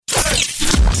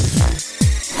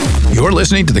You're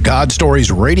listening to the God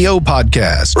Stories Radio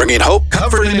podcast, bringing hope,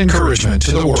 comfort, and encouragement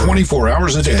to the world 24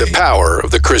 hours a day. The power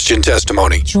of the Christian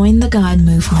testimony. Join the God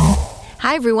movement.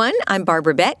 Hi, everyone. I'm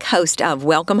Barbara Beck, host of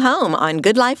Welcome Home on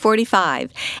Good Life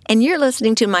 45. And you're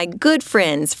listening to my good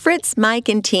friends, Fritz, Mike,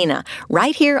 and Tina,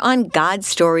 right here on God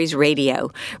Stories Radio,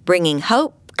 bringing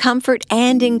hope, comfort,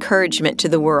 and encouragement to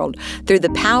the world through the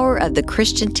power of the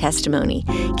Christian testimony.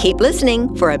 Keep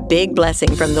listening for a big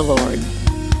blessing from the Lord.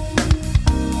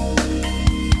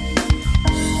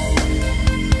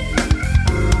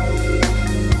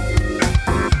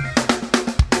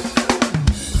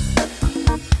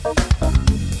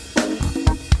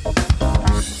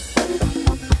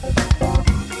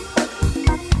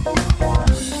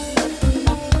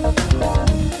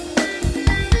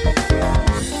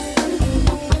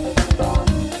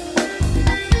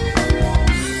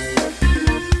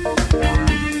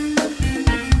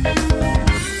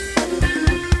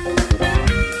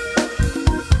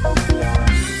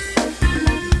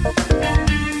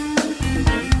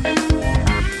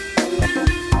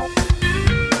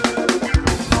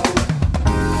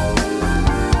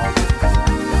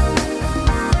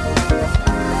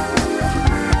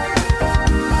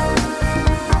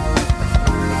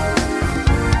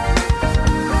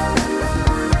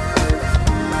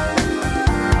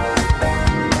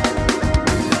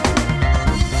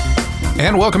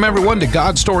 And welcome everyone to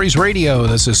God Stories Radio.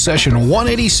 This is session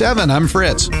 187. I'm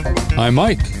Fritz. I'm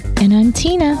Mike. And I'm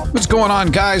Tina. What's going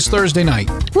on, guys? Thursday night.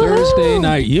 Woo-hoo! Thursday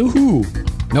night. Yoo-hoo.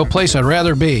 No place I'd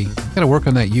rather be. Got to work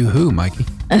on that yoo-hoo, Mikey.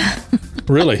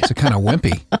 Really? It's kind of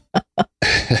wimpy.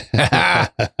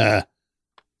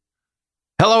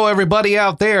 Hello, everybody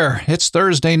out there. It's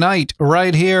Thursday night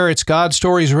right here. It's God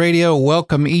Stories Radio.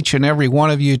 Welcome each and every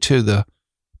one of you to the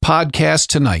podcast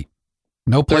tonight.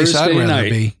 No place Thursday I'd rather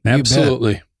night. be. You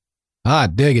Absolutely. bet. Ah,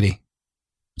 diggity.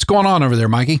 What's going on over there,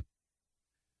 Mikey?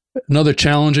 Another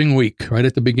challenging week right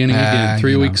at the beginning again.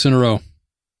 3 weeks in a row.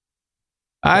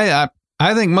 I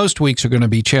think most weeks are going to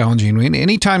be challenging.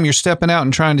 Anytime you're stepping out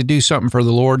and trying to do something for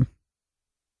the Lord,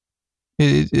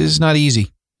 it is not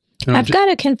easy. I've got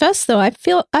to confess, though, I've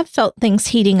felt things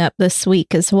heating up this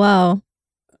week as well.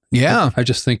 Yeah. I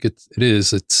just think it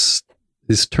is. It's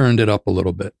turned it up a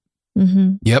little bit.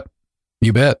 Mm-hmm. Yep.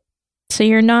 You bet. So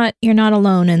you're not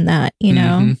alone in that, you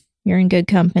know. Mm-hmm. You're in good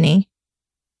company.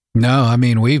 No, I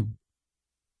mean we've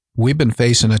been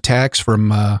facing attacks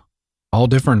from all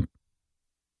different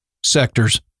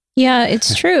sectors Yeah,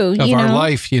 it's true. of you our know,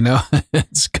 life. You know,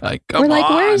 it's like come we're like,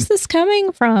 on. where is this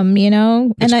coming from? You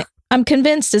know, and I'm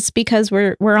convinced it's because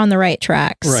we're on the right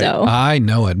track. Right. So I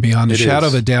know it beyond a It shadow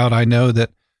is. of a doubt. I know that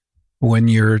when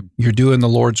you're doing the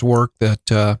Lord's work,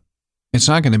 that it's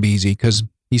not going to be easy because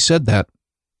He said that.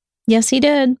 yes, he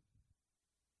did.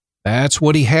 That's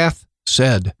what He hath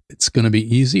said. It's going to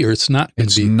be easy, or it's not going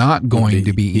It's to be. not going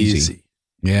to be easy.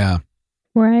 Yeah,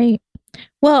 Right.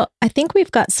 Well, I think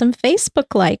we've got some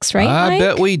Facebook likes, right, I Mike?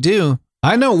 bet we do.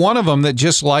 I know one of them that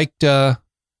just liked us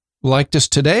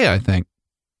today. I think.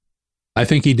 I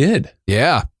think he did.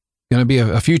 Yeah, going to be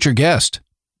a future guest.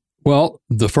 Well,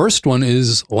 the first one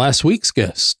is last week's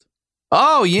guest,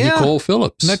 Oh yeah, Nicole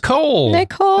Phillips. Nicole,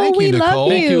 Nicole, we love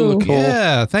Thank you, Nicole.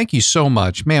 Yeah, thank you so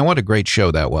much, man. What a great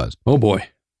show that was. Oh boy.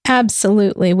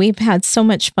 Absolutely. We've had so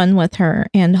much fun with her,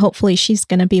 and hopefully she's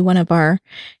going to be one of our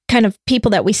kind of people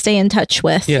that we stay in touch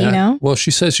with, Yeah. you know? Well, she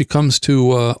says she comes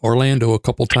to Orlando a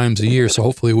couple times a year, so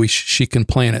hopefully she can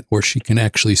plan it where she can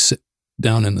actually sit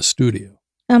down in the studio.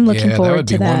 I'm looking Yeah, forward that would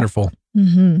to be that. wonderful.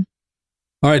 Mm-hmm.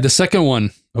 All right, the second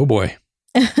one. Oh boy.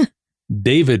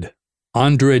 David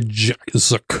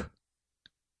Andrzejczyk.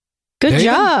 Good David?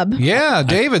 job. Yeah,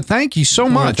 David, thank you so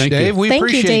Well, much, thank you. Dave. We Thank you,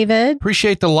 appreciate David.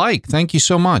 appreciate the like. Thank you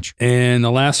so much, And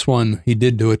the last one, he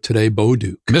did do it today, Bo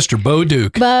Duke. Mr. Bo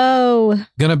Duke. Bo.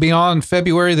 Going to be on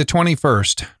February the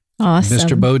 21st. Awesome.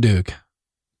 Mr. Bo Duke.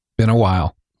 Been a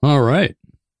while. All right.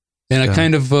 And So- I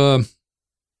kind of,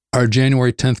 our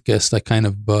January 10th guest, I kind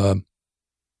of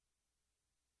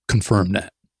confirmed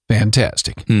that.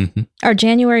 Fantastic. Mm-hmm. Our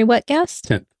January what guest?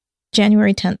 10th.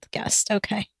 January 10th guest.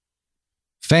 Okay.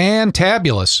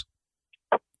 Fantabulous.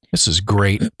 This is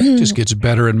great. Just gets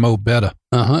better and mo better.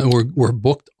 And we're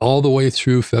booked all the way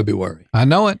through February. I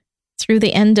know it. Through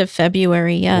the end of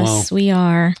February. Yes, Wow. we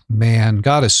are. Man,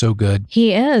 God is so good.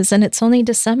 He is, and it's only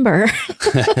December.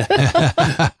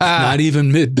 Not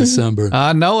even mid-December.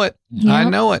 I know it. I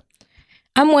Yep. know it.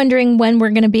 I'm wondering when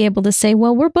we're going to be able to say,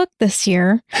 well, we're booked this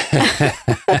year,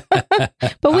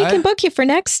 but we can book you for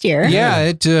next year. Yeah,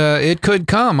 it could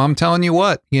come. I'm telling you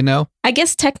what, you know. I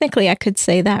guess technically I could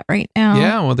say that right now.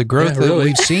 Yeah, well, the growth Yeah, really. that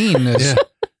we've seen is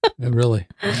Yeah, really.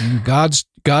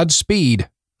 God's speed.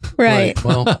 Right.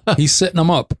 Well, he's setting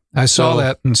them up. I saw So-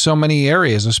 that in so many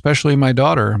areas, especially my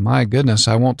daughter. My goodness,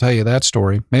 I won't tell you that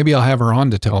story. Maybe I'll have her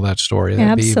on to tell that story.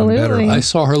 That'd be even better. Absolutely. I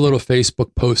saw her little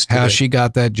Facebook post How today. she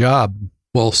got that job.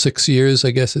 Well, 6 years,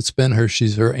 I guess it's been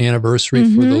she's her anniversary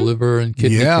for the Mhm. liver and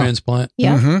kidney Yeah. transplant.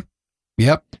 Yeah. Mhm.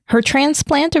 Yep. Her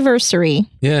transplant anniversary.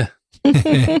 Yeah.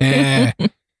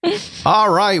 All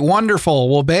right. Wonderful.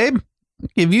 Well, babe, I'll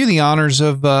give you the honors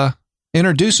of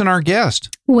introducing our guest.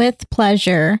 With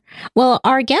pleasure. Well,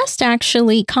 our guest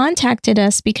actually contacted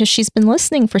us because she's been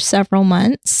listening for several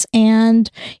months. And,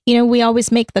 we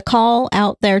always make the call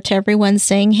out there to everyone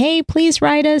saying, hey, please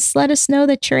write us. Let us know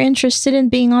that you're interested in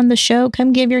being on the show.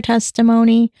 Come give your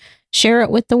testimony. Share it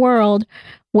with the world.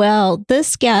 Well,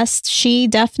 this guest, she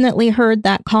definitely heard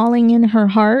that calling in her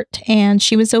heart and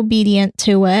she was obedient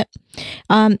to it.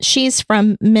 She's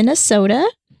from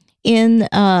Minnesota in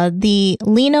the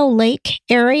Lino Lake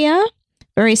area,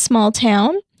 very small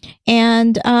town.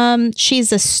 And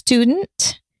she's a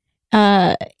student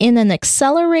in an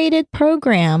accelerated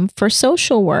program for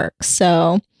social work.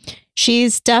 So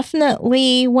she's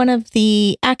definitely one of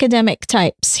the academic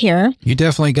types here. You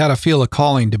definitely got to feel a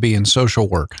calling to be in social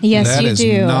work. Yes, That you is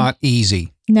do. not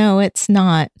easy. No, it's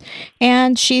not.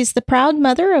 And she's the proud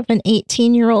mother of an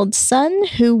 18-year-old son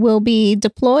who will be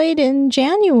deployed in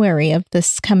January of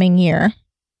this coming year.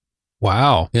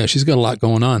 Wow. Yeah, she's got a lot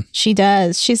going on. She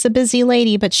does. She's a busy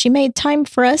lady, but she made time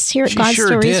for us here at She God sure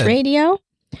Stories did. Radio.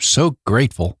 We're so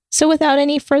grateful. So without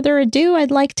any further ado,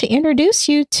 I'd like to introduce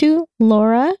you to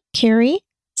Laura Carey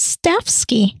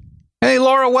Stafsky. Hey,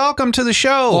 Laura, welcome to the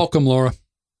show. Welcome, Laura.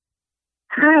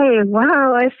 Hi,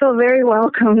 wow, I feel very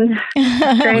welcomed.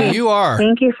 Great. You are.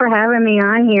 Thank you for having me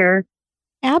on here.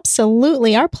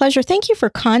 Absolutely. Our pleasure. Thank you for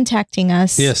contacting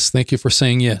us. Yes, thank you for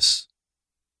saying yes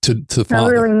to That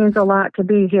Father. really means a lot to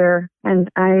be here, and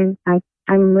I'm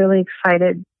really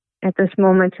excited at this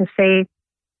moment to say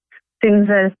things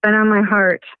that have been on my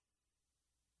heart.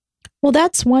 Well,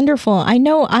 that's wonderful. I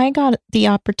know I got the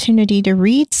opportunity to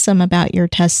read some about your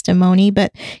testimony,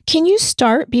 but can you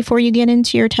start before you get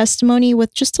into your testimony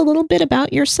with just a little bit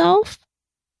about yourself?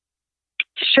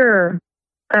 Sure,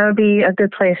 that would be a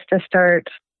good place to start.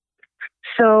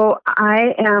 So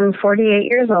I am 48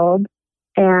 years old,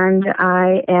 and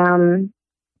I am,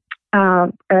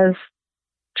 as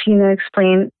Tina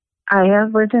explained, I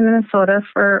have lived in Minnesota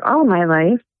for all my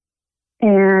life.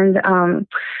 And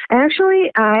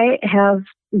actually, I have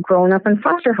grown up in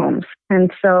foster homes.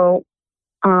 And so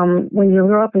when you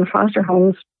grow up in foster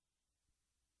homes,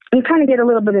 you kind of get a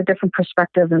little bit of different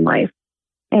perspective in life.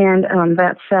 And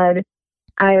that said,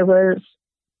 I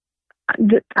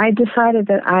decided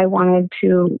that I wanted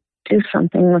to do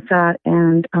something with that.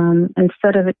 And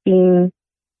instead of it being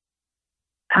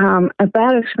a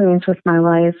bad experience with my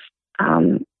life,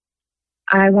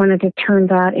 I wanted to turn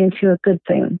that into a good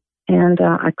thing. And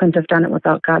I couldn't have done it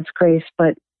without God's grace.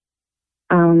 But,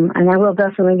 and I will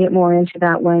definitely get more into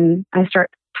that when I start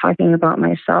talking about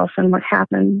myself and what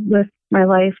happened with my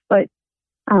life. But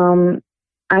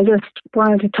I just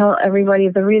wanted to tell everybody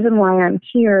the reason why I'm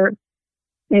here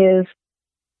is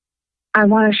I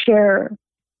want to share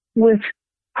with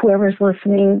whoever's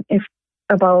listening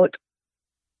about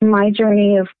my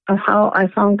journey of how I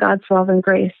found God's love and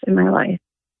grace in my life.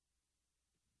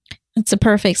 It's a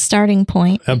perfect starting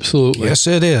point. Absolutely. Yes,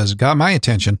 it is. Got my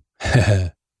attention.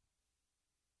 As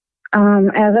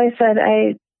I said,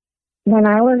 when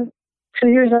I was 2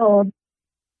 years old,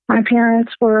 my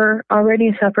parents were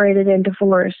already separated and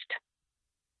divorced.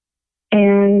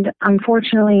 And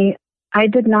unfortunately, I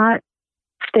did not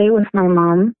stay with my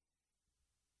mom.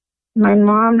 My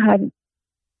mom had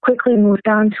quickly moved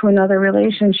on to another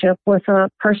relationship with a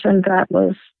person that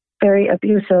was very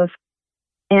abusive.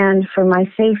 And for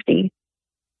my safety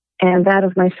and that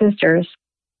of my sisters,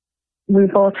 we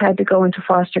both had to go into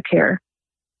foster care.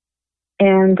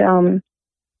 And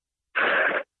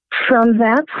from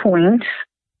that point,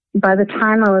 by the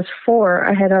time I was 4,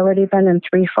 I had already been in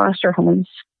 3 foster homes.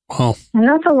 Wow. And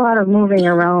that's a lot of moving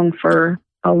around for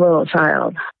a little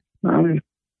child.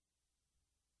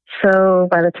 So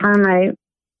by the time I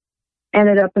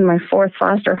ended up in my 4th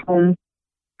foster home,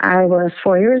 I was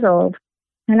 4 years old.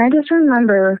 And I just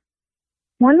remember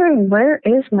wondering, where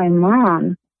is my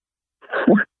mom?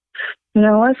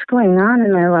 What's going on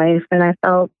in my life? And I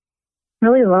felt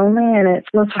really lonely, and it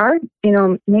was hard,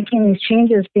 making these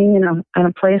changes, being in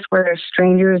a place where there's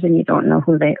strangers and you don't know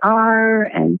who they are,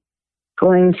 and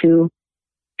going to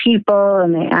people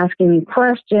and they asking you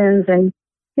questions. And,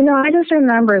 I just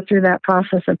remember through that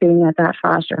process of being at that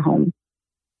foster home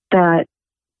that,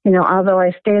 although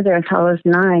I stayed there until I was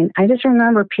 9, I just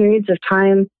remember periods of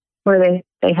time where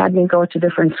they had me go to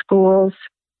different schools,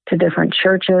 to different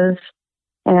churches.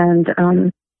 And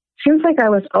seems like I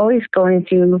was always going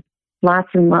through lots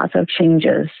and lots of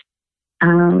changes.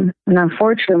 And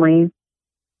unfortunately,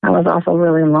 I was also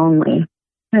really lonely.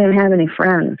 I didn't have any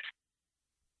friends.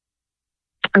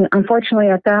 And unfortunately,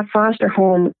 at that foster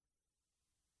home,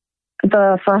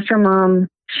 the foster mom,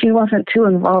 she wasn't too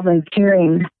involved in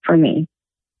caring for me.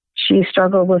 She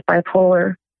struggled with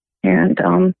bipolar, and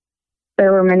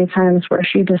there were many times where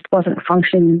she just wasn't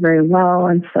functioning very well.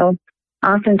 And so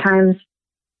oftentimes,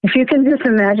 if you can just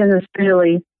imagine this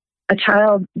visually, a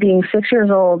child being 6 years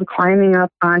old, climbing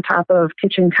up on top of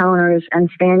kitchen counters and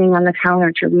standing on the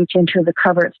counter to reach into the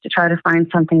cupboards to try to find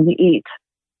something to eat.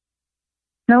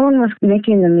 No one was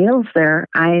making the meals there.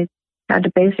 I had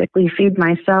to basically feed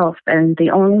myself, and the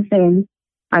only thing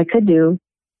I could do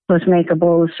was make a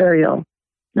bowl of cereal.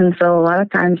 And so a lot of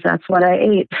times that's what I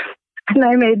ate. And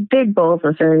I made big bowls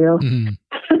of cereal. Mm.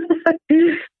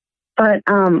 But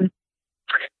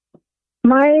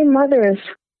my mother's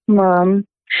mom,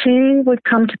 she would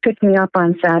come to pick me up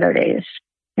on Saturdays.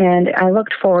 And I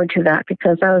looked forward to that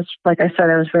because I was, like I said,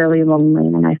 I was really lonely,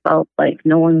 and I felt like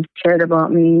no one cared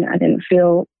about me. I didn't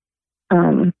feel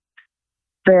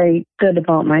very good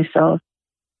about myself.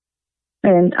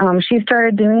 And she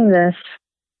started doing this,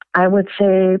 I would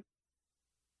say,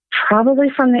 probably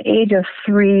from the age of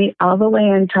 3 all the way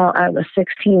until I was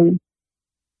 16.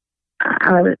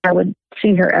 I would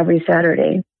see her every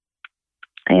Saturday.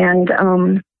 And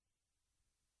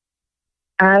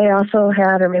I also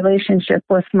had a relationship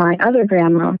with my other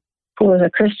grandma, who was a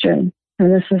Christian.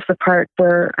 And this is the part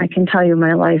where I can tell you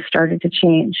my life started to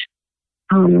change.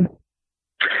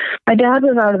 My dad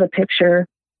was out of the picture,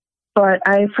 but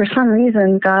for some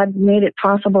reason, God made it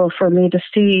possible for me to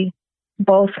see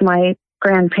both my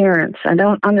grandparents. I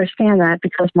don't understand that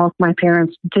because both my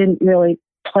parents didn't really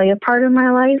play a part in my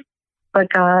life, but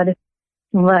God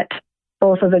let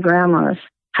both of the grandmas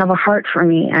have a heart for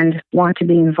me and want to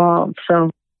be involved.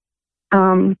 So,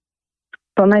 but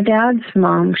my dad's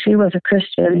mom, she was a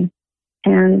Christian,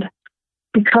 and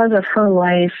because of her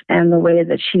life and the way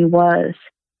that she was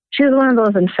one of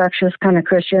those infectious kind of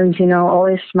Christians,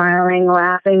 always smiling,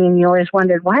 laughing, and you always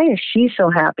wondered, why is she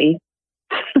so happy?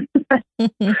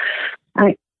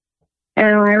 I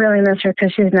really miss her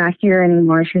because she's not here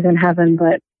anymore. She's in heaven.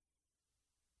 But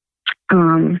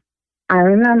I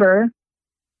remember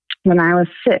when I was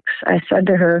 6, I said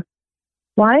to her,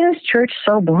 why is church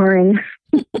so boring?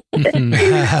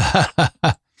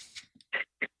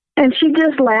 And she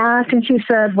just laughed and she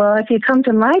said, well, if you come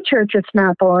to my church, it's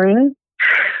not boring.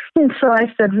 And so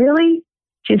I said, really?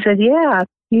 She said, yeah,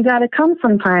 you got to come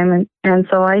sometime. And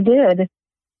so I did.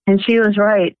 And she was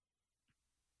right.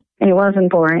 It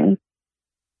wasn't boring.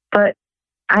 But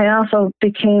I also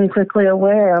became quickly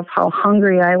aware of how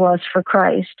hungry I was for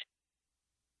Christ.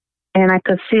 And I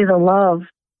could see the love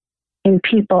in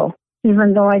people,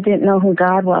 even though I didn't know who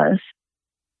God was.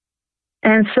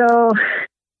 And so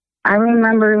I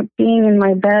remember being in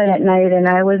my bed at night, and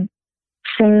I would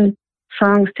sing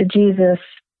songs to Jesus.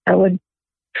 I would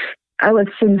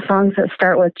sing songs that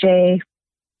start with J-E-S-U-S.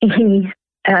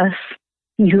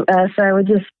 I would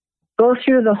just go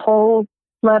through the whole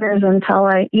letters until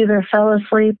I either fell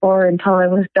asleep or until I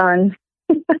was done.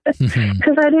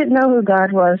 Because I didn't know who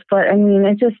God was. But I mean,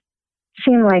 it just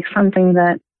seemed like something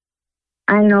that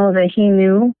I know that he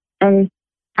knew, and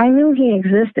I knew he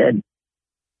existed.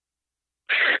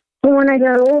 But when I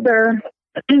got older,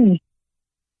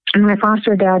 my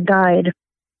foster dad died,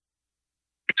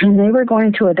 and they were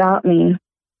going to adopt me,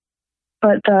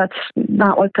 but that's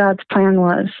not what God's plan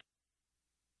was.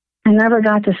 I never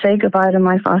got to say goodbye to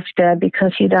my foster dad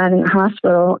because he died in the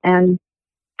hospital, and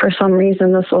for some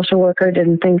reason the social worker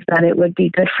didn't think that it would be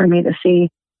good for me to see,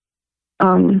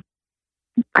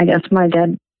 I guess, my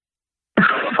dead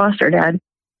foster dad.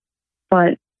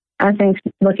 But I think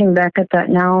looking back at that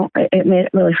now, it made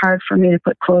it really hard for me to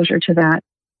put closure to that.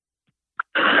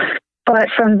 But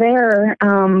from there,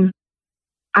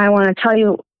 I want to tell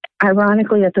you,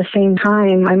 ironically, at the same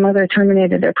time, my mother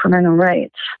terminated her parental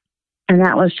rights. And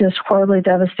that was just horribly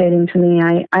devastating to me.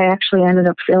 I actually ended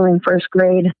up failing first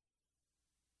grade.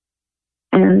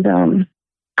 And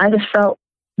I just felt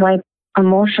like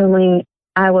emotionally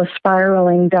I was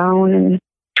spiraling down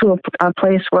into a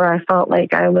place where I felt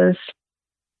like I was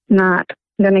not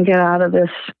going to get out of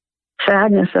this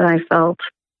sadness that I felt.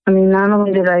 I mean, not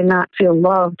only did I not feel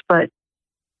loved, but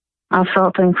I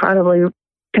felt incredibly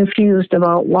confused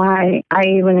about why I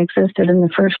even existed in the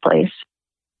first place.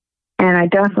 And I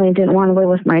definitely didn't want to live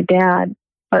with my dad,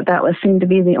 but that seemed to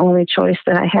be the only choice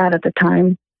that I had at the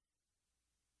time.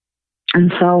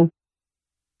 And so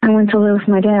I went to live with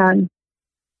my dad.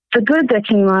 The good that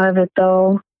came out of it,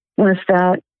 though, was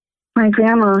that my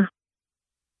grandma,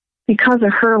 because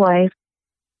of her life,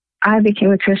 I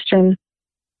became a Christian.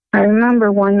 I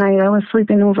remember one night I was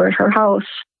sleeping over at her house,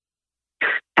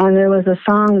 and there was a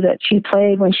song that she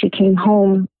played when she came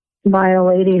home by a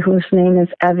lady whose name is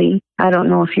Evie. I don't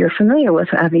know if you're familiar with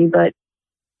Evie, but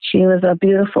she was a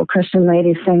beautiful Christian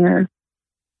lady singer.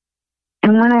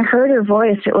 And when I heard her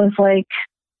voice, it was like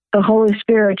the Holy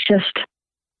Spirit just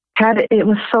it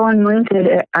was so anointed.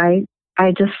 I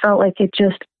just felt like it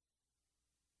just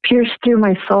pierced through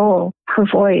my soul, her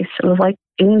voice. It was like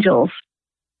angels.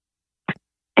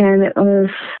 And it was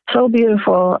so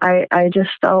beautiful. I just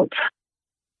felt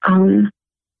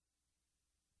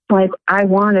like I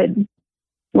wanted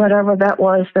whatever that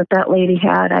was that lady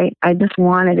had. I just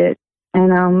wanted it.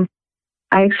 And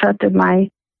I accepted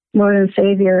my Lord and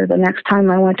Savior the next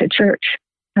time I went to church.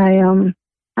 I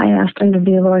asked him to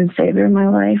be Lord and Savior in my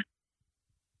life.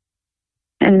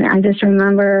 And I just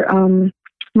remember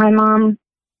my mom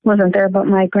wasn't there, but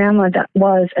my grandma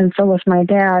was, and so was my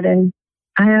dad. And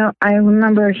I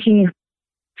remember he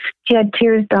had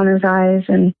tears down his eyes,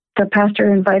 and the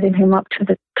pastor invited him up to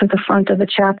the front of the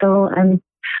chapel. And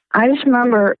I just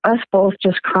remember us both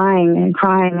just crying and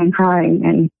crying and crying.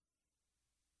 And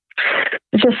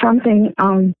it's just something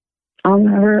I'll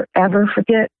never, ever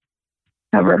forget,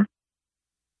 ever.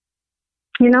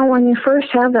 You know, when you first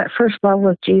have that first love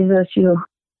with Jesus, you're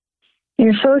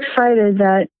so excited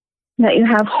that you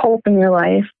have hope in your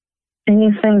life. And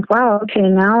you think, wow, okay,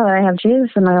 now that I have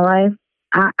Jesus in my life,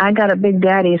 I got a big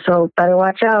daddy, so better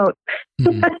watch out.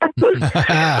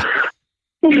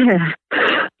 Yeah.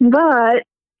 But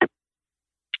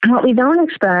what we don't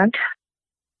expect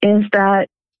is that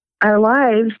our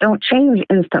lives don't change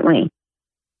instantly.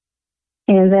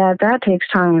 And that takes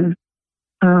time,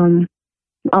 a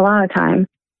lot of time.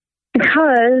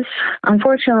 Because,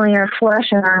 unfortunately, our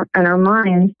flesh and our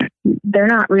mind, they're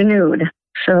not renewed.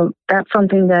 So that's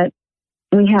something that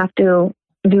we have to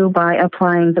do by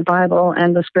applying the Bible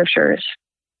and the Scriptures.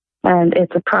 And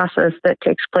it's a process that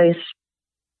takes place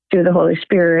through the Holy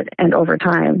Spirit and over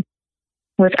time,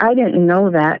 which I didn't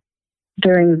know that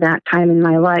during that time in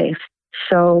my life.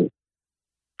 So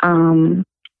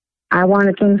I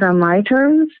wanted things on my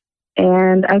terms.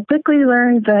 And I quickly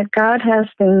learned that God has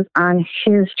things on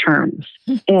His terms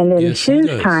and in Yes, His He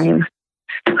does. time.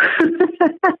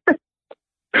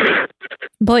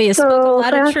 Boy, you spoke a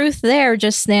lot of truth there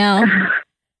just now.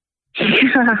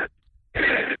 Yeah.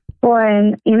 Boy,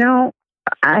 and you know,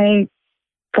 I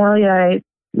tell you, I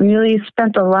really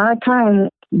spent a lot of time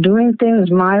doing things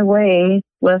my way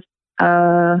with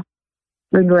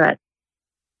regret.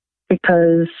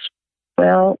 Because,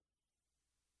 well,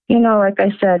 you know, like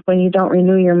I said, when you don't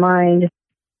renew your mind,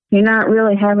 you're not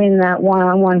really having that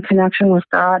one-on-one connection with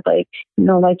God, like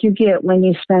you get when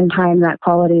you spend that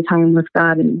quality time with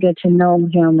God and get to know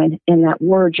Him, and that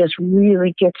Word just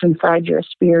really gets inside your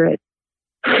spirit.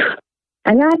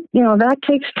 And that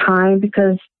takes time,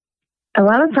 because a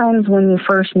lot of times when you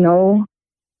first know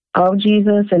of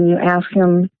Jesus and you ask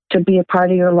Him to be a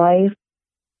part of your life,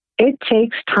 it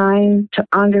takes time to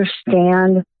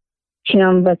understand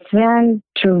Him, but then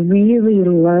to really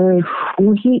learn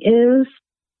who He is.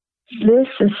 This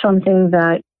is something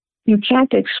that you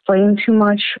can't explain too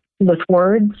much with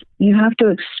words. You have to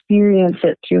experience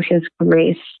it through His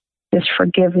grace, His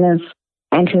forgiveness,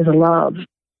 and His love.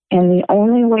 And the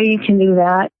only way you can do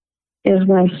that is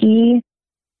when He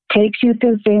takes you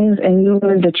through things and you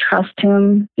learn to trust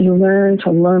Him. You learn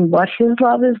what His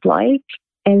love is like,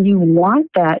 and you want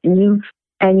that, and you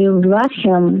let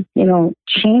Him,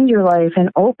 change your life and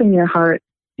open your heart.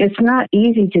 It's not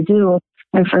easy to do.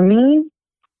 And for me,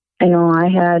 I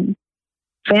had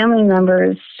family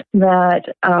members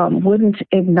that wouldn't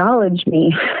acknowledge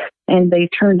me, and they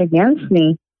turned against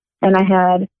me. And I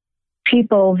had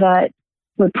people that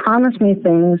would promise me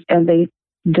things, and they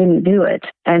didn't do it.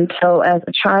 And so as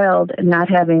a child, not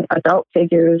having adult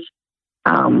figures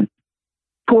who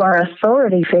are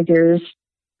authority figures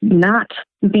not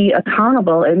be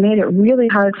accountable, it made it really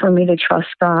hard for me to trust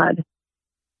God.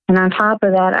 And on top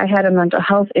of that, I had a mental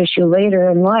health issue later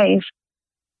in life.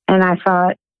 And I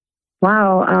thought,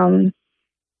 wow,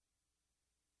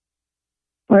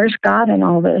 where's God in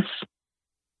all this?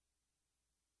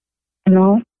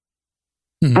 And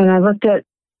I looked at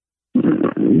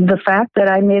the fact that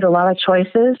I made a lot of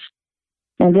choices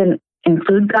and didn't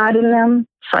include God in them,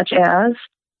 such as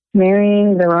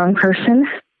marrying the wrong person.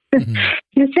 Mm-hmm.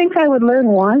 You think I would learn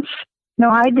once? No,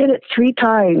 I did it 3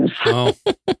 times. Oh.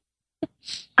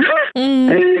 Hello.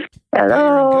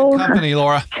 You're in good company,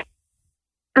 Laura.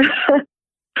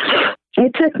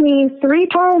 it took me 3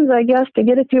 times, I guess, to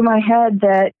get it through my head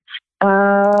that,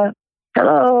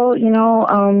 hello,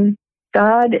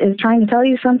 God is trying to tell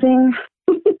you something.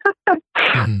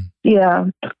 Mm-hmm. Yeah.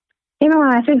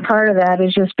 I think part of that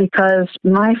is just because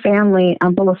my family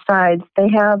on both sides, they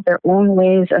have their own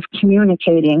ways of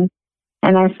communicating.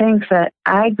 And I think that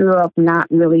I grew up not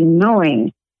really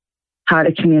knowing how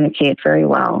to communicate very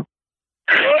well.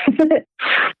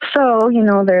 So,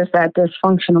 there's that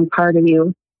dysfunctional part of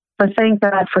you. But thank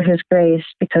God for his grace,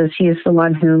 because he's the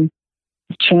one who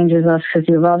changes us because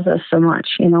he loves us so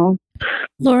much,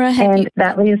 Laura,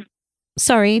 that leaves...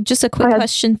 Sorry, just a quick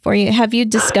question for you. Have you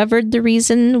discovered the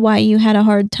reason why you had a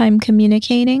hard time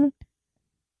communicating?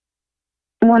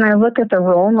 When I look at the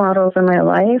role models in my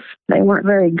life, they weren't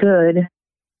very good.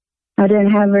 I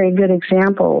didn't have very good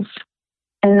examples.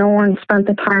 And no one spent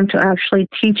the time to actually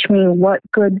teach me what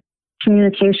good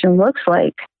communication looks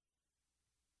like.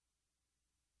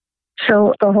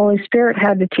 So the Holy Spirit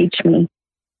had to teach me.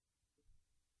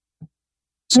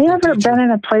 Have you ever been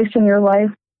in a place in your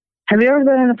life? Have you ever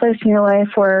been in a place in your life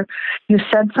where you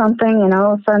said something and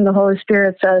all of a sudden the Holy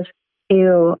Spirit says,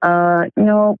 you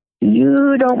don't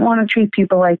want to treat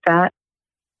people like that?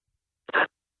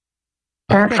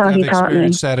 That's how he taught me.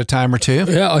 I've experienced that a time or two.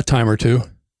 Yeah, a time or two.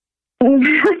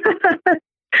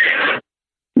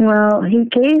 Well, he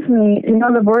gave me,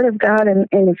 the Word of God in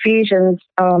Ephesians.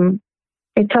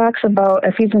 It talks about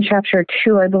Ephesians chapter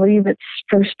 2, I believe it's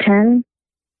verse 10.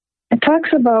 It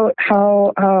talks about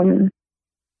how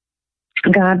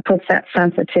God puts that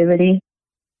sensitivity.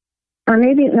 Or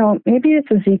maybe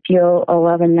it's Ezekiel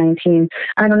 11:19.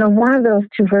 I don't know, one of those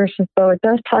 2 verses, though. It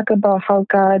does talk about how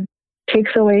God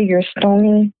takes away your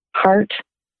stony heart,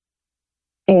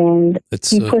 and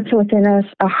he puts within us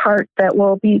a heart that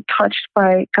will be touched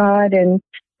by God and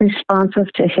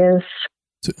responsive to his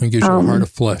it gives you a heart of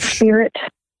flesh. Spirit.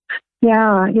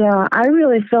 Yeah. I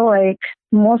really feel like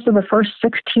most of the first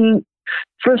 16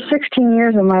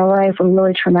 years of my life were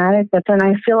really traumatic, but then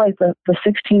I feel like the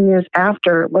 16 years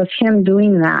after was him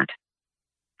doing that.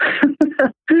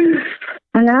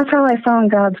 And that's how I found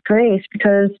God's grace,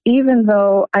 because even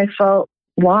though I felt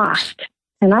lost,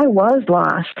 and I was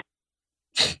lost,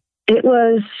 it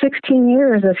was 16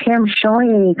 years of him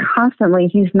showing me constantly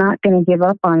he's not going to give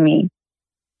up on me,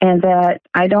 and that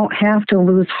I don't have to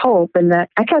lose hope, and that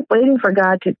I kept waiting for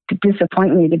God to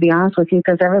disappoint me, to be honest with you,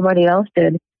 because everybody else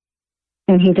did,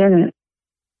 and he didn't.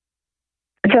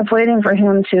 I kept waiting for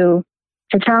him to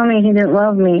tell me he didn't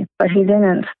love me, but he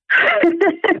didn't,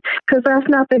 because that's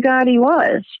not the God he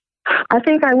was. I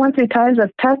think I went through times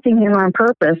of testing him on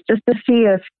purpose, just to see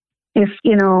if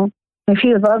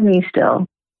he would love me still.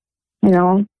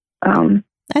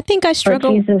 I think I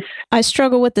struggle. I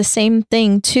struggle with the same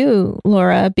thing too,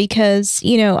 Laura, because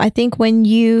I think when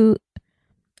you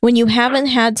haven't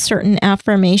had certain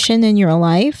affirmation in your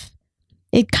life,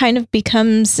 it kind of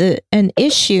becomes an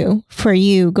issue for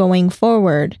you going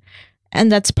forward. And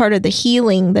that's part of the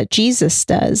healing that Jesus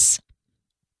does.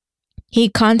 He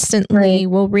constantly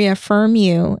will reaffirm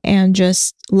you and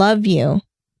just love you.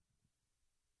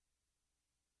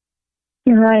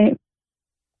 You're right.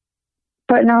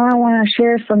 But now I want to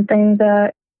share something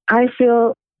that I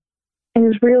feel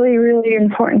is really, really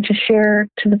important to share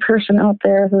to the person out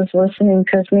there who's listening,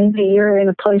 because maybe you're in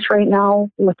a place right now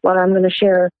with what I'm going to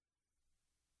share.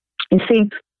 You see,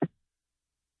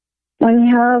 when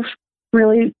you have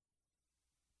really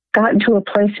gotten to a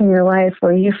place in your life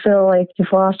where you feel like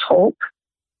you've lost hope,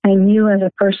 and you as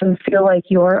a person feel like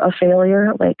you're a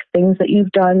failure, like things that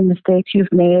you've done, mistakes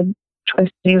you've made,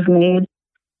 choices you've made,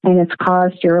 and it's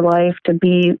caused your life to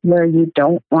be where you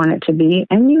don't want it to be.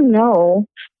 And you know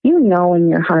in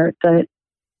your heart that,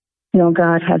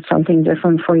 God had something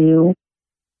different for you.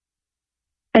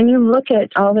 And you look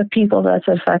at all the people that's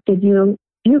affected you,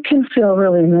 you can feel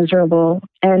really miserable.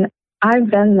 And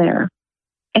I've been there.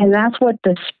 And that's what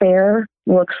despair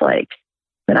looks like.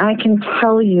 But I can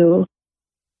tell you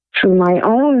through my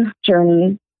own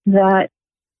journey that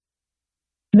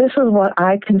this is what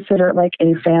I consider like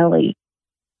a valley.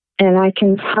 And I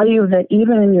can tell you that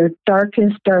even in your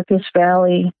darkest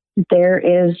valley, there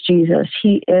is Jesus.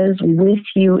 He is with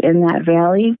you in that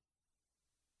valley.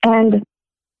 And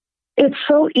it's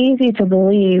so easy to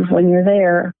believe when you're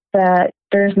there that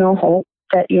there's no hope,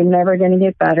 that you're never going to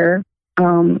get better.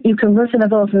 You can listen to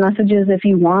those messages if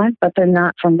you want, but they're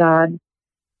not from God.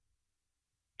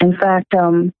 In fact,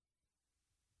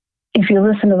 if you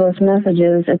listen to those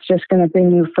messages, it's just going to bring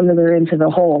you further into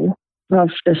the hole of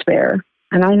despair.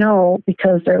 And I know,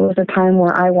 because there was a time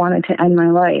where I wanted to end my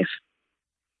life.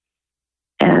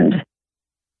 And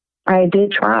I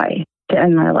did try to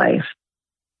end my life.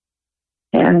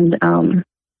 And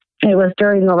it was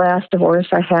during the last divorce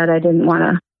I had. I didn't want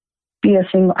to be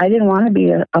I didn't want to be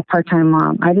a part-time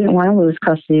mom. I didn't want to lose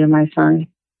custody of my son.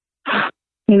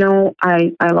 You know,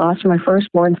 I lost my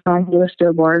firstborn son. He was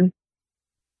stillborn.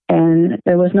 And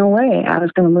there was no way I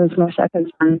was going to lose my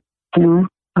second son, you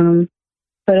know.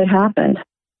 But it happened.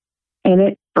 And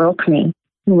it broke me,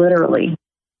 literally.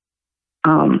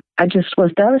 I just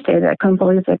was devastated. I couldn't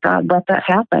believe that God let that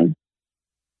happen.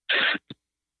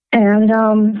 And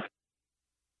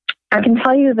I can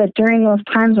tell you that during those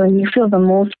times when you feel the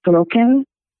most broken,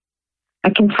 I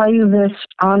can tell you this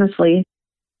honestly,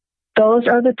 those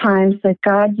are the times that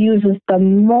God uses the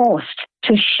most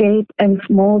to shape and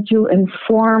mold you and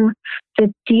form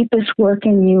the deepest work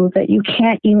in you that you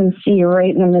can't even see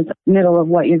right in the middle of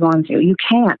what you're going through. You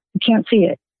can't see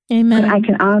it. Amen. But I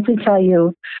can honestly tell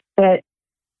you that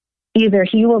either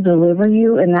He will deliver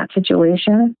you in that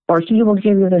situation or He will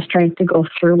give you the strength to go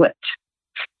through it.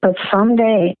 But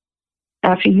someday,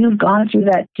 after you've gone through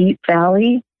that deep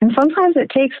valley, and sometimes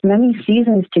it takes many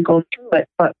seasons to go through it,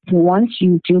 but once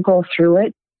you do go through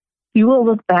it, you will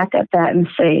look back at that and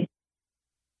say,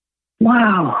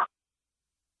 wow,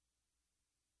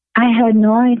 I had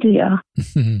no idea.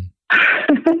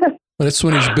 That's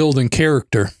when He's building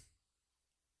character.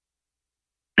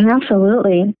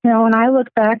 Absolutely. You know, when I look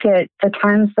back at the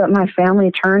times that my family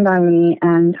turned on me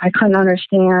and I couldn't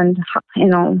understand, you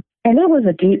know, and it was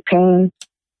a deep pain.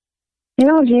 You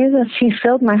know, Jesus, He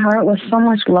filled my heart with so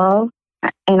much love,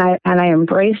 and I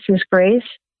embraced His grace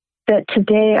that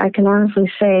today I can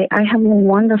honestly say I have a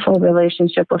wonderful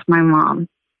relationship with my mom.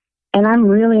 And I'm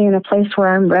really in a place where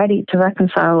I'm ready to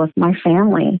reconcile with my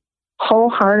family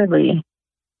wholeheartedly.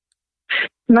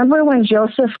 Remember when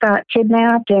Joseph got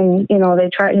kidnapped and, you know,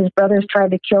 his brothers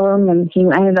tried to kill him and he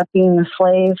ended up being a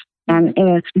slave and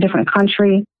in a different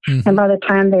country. Mm-hmm. And by the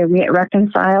time they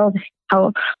reconciled,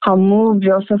 how moved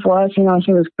Joseph was. You know,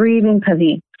 he was grieving because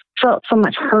he felt so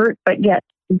much hurt, but yet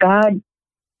God,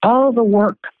 all the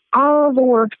work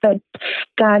that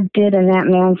God did in that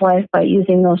man's life by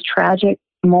using those tragic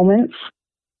moments,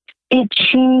 it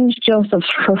changed Joseph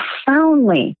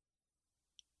profoundly.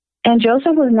 And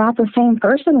Joseph was not the same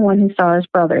person when he saw his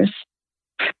brothers.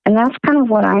 And that's kind of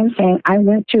what I'm saying. I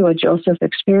went through a Joseph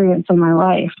experience in my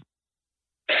life.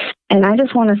 And I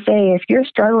just want to say, if you're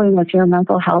struggling with your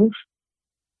mental health,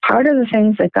 part of the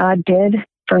things that God did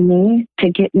for me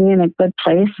to get me in a good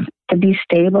place, to be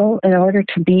stable in order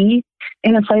to be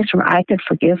in a place where I could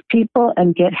forgive people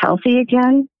and get healthy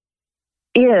again,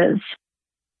 is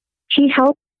He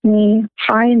helped me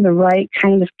find the right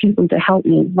kind of people to help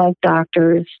me, like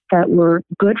doctors that were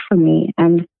good for me.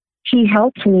 And He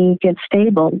helped me get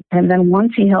stable. And then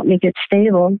once He helped me get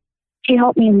stable, He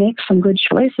helped me make some good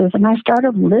choices. And I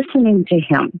started listening to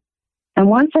Him. And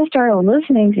once I started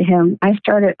listening to Him, I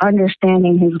started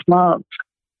understanding His love.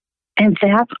 And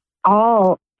that's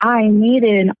all I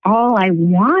needed and all I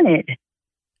wanted.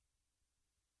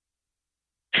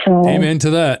 So, amen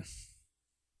to that.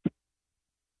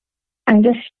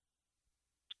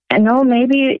 I know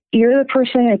maybe you're the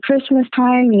person at Christmas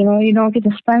time, you know, you don't get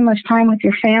to spend much time with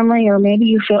your family, or maybe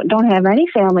you don't have any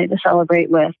family to celebrate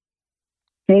with.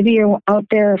 Maybe you're out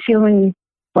there feeling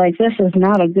like this is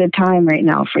not a good time right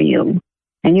now for you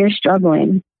and you're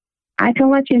struggling. I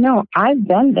can let you know, I've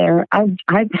been there. I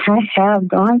have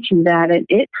gone through that.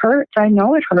 It hurts. I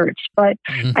know it hurts, but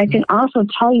I can also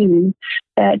tell you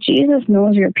that Jesus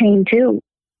knows your pain too.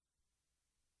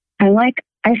 And like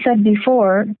I said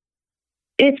before,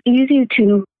 it's easy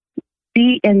to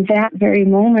be in that very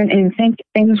moment and think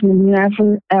things will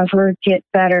never, ever get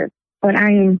better. But I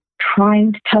am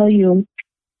trying to tell you,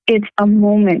 it's a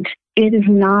moment. It is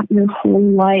not your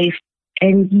whole life,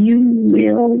 and you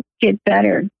will get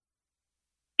better.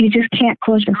 You just can't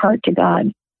close your heart to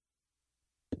God.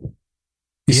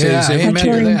 Amen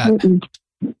to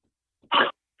that.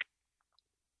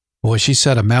 Boy, she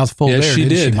said a mouthful there,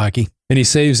 didn't she, Mikey? And He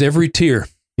saves every tear.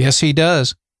 Yes, He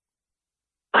does.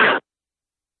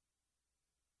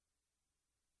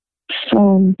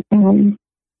 So, and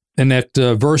that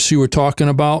verse you were talking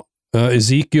about,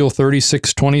 Ezekiel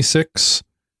 36:26,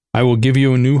 I will give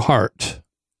you a new heart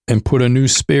and put a new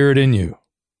spirit in you.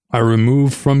 I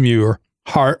remove from your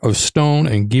heart of stone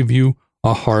and give you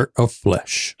a heart of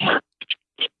flesh.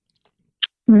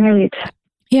 Right.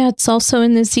 Yeah, it's also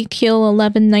in Ezekiel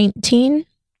 11:19,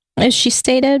 as she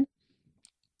stated.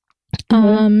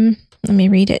 Let me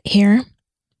read it here.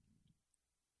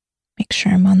 Make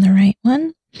sure I'm on the right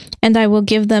one. And I will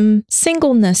give them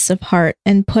singleness of heart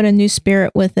and put a new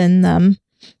spirit within them.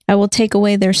 I will take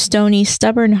away their stony,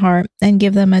 stubborn heart and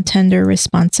give them a tender,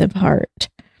 responsive heart.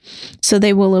 so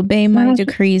they will obey my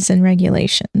decrees and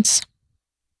regulations.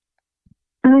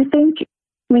 And I think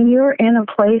when you're in a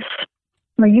place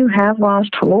where you have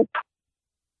lost hope,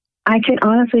 I can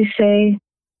honestly say,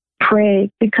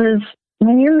 pray, because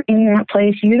when you're in that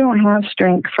place, you don't have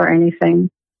strength for anything.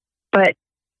 But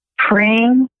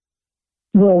praying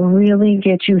will really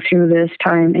get you through this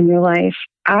time in your life.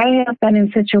 I have been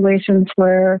in situations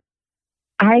where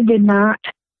I did not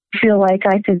feel like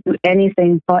I could do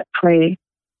anything but pray.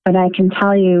 But I can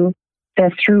tell you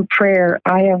that through prayer,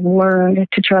 I have learned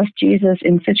to trust Jesus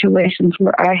in situations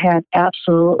where I had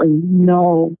absolutely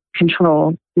no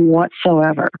control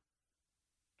whatsoever.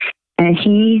 And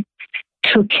he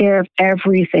took care of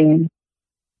everything.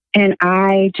 And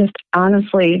I just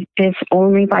honestly, it's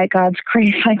only by God's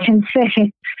grace I can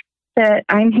say that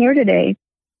I'm here today.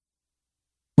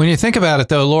 When you think about it,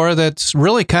 though, Laura, that's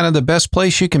really kind of the best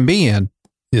place you can be in.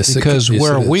 Yes, because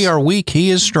where we are weak, he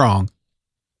is strong.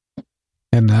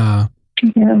 And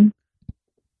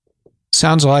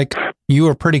sounds like you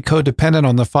were pretty codependent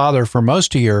on the Father for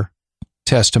most of your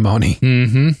testimony.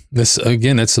 Mm-hmm. That's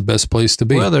the best place to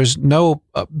be. Well, there's no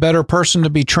better person to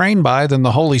be trained by than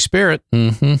the Holy Spirit.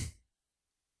 Mm-hmm.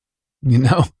 You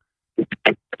know?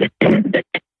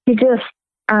 You just,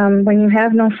 when you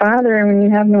have no father and when you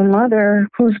have no mother,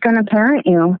 who's going to parent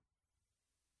you?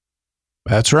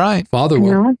 That's right. Father will.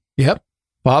 You know? Yep.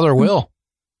 Father will.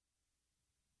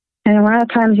 And a lot of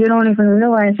times you don't even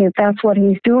realize that that's what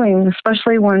he's doing,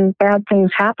 especially when bad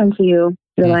things happen to you.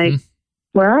 You're like,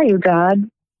 where are you, God?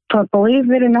 But believe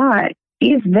it or not,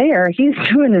 he's there. He's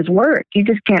doing his work. You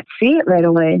just can't see it right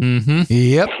away. Mm-hmm.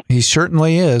 Yep. He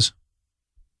certainly is.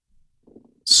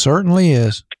 Certainly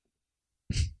is.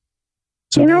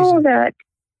 You know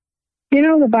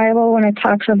the Bible, when it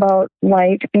talks about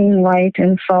light being light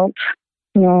and salt,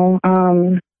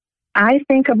 I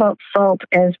think about salt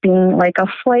as being like a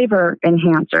flavor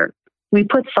enhancer. We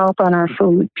put salt on our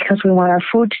food because we want our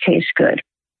food to taste good.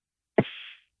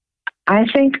 I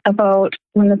think about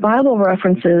when the Bible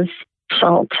references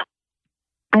salt,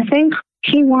 I think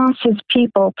he wants his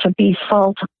people to be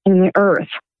salt in the earth,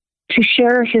 to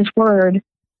share his word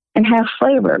and have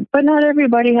flavor. But not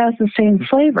everybody has the same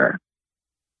flavor.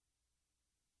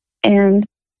 And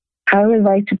I would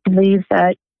like to believe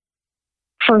that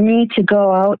for me to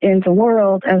go out in the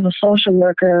world as a social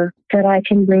worker, that I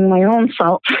can bring my own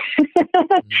salt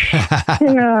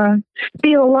and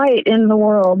be a light in the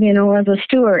world, as a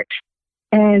steward,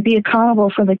 and be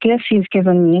accountable for the gifts he's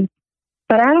given me.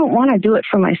 But I don't want to do it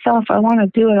for myself. I want to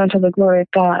do it unto the glory of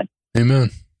God.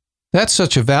 Amen. That's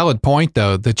such a valid point,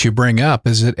 though, that you bring up,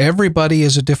 is that everybody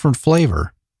is a different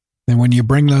flavor. And when you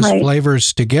bring those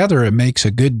flavors together, it makes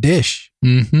a good dish.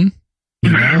 Mm-hmm.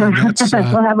 We'll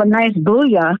have a nice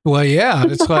booyah. Well, yeah,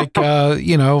 it's like,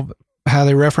 how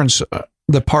they reference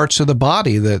the parts of the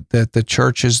body, that the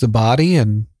church is the body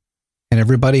and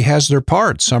everybody has their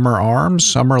parts. Some are arms,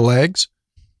 some are legs.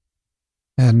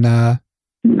 And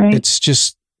it's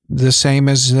just the same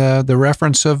as the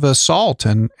reference of salt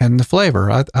and the flavor.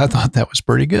 I thought that was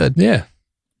pretty good. Yeah.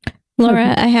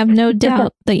 Laura, I have no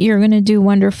doubt that you're going to do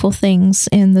wonderful things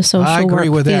in the social work field. I agree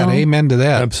with that. Amen to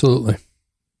that. Absolutely.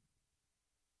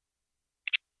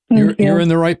 You're in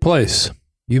the right place.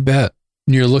 You bet.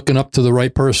 You're looking up to the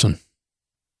right person.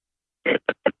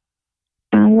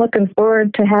 I'm looking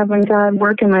forward to having God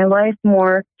work in my life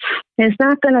more. It's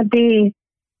not going to be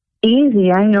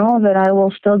easy. I know that I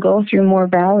will still go through more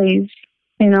valleys.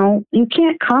 You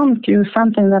can't come through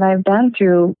something that I've been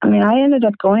through. I mean, I ended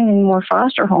up going in more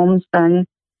foster homes than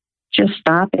just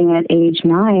stopping at age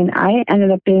 9. I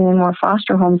ended up being in more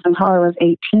foster homes until I was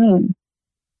 18.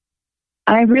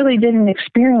 I really didn't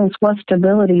experience what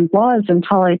stability was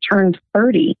until I turned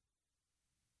 30.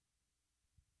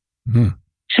 Mm-hmm.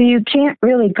 So you can't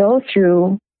really go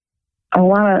through a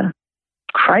lot of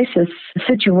crisis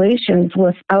situations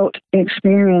without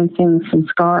experiencing some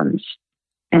scars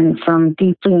and some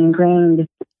deeply ingrained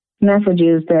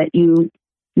messages that you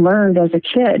learned as a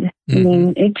kid. Mm-hmm. I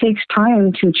mean, it takes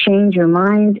time to change your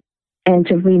mind and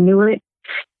to renew it.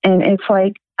 And it's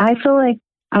like, I feel like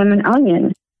I'm an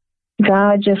onion.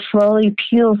 God just slowly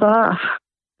peels off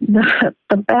the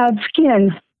bad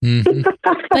skin. Mm-hmm.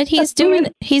 But he's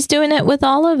doing it with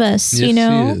all of us. Yes, he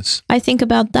is. I think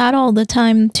about that all the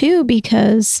time too,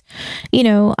 because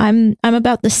I'm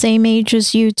about the same age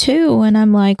as you too, and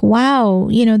I'm like, wow,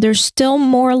 there's still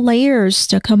more layers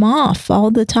to come off all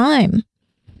the time.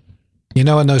 And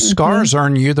those scars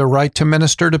earn you the right to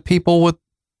minister to people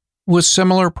with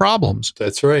similar problems.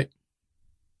 That's right.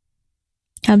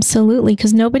 Absolutely,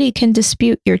 because nobody can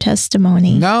dispute your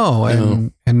testimony. No,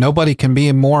 and nobody can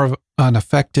be more of an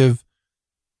effective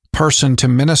person to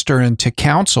minister and to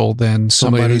counsel than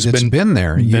somebody who's that's been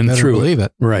there. You been better through believe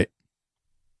it. Right.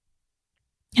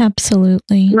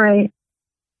 Absolutely. Right.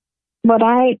 But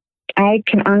I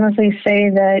can honestly say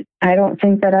that I don't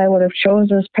think that I would have chose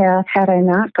this path had I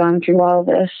not gone through all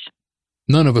this.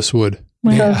 None of us would.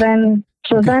 Yeah.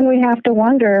 So then we have to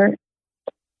wonder,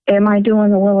 am I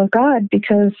doing the will of God?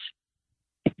 Because,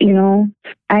 you know,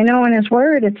 I know in His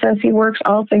Word it says He works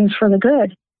all things for the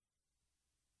good.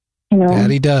 You know,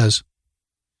 That He does.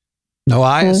 No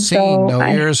eye has And seen, so no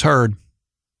ear has heard.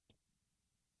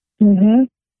 hmm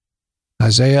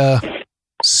Isaiah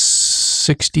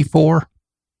 64.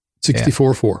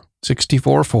 64-4.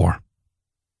 64:4.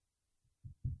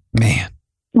 Man,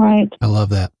 right. I love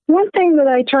that. One thing that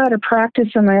I try to practice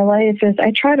in my life is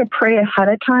I try to pray ahead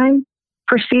of time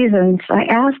for seasons. I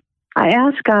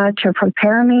ask God to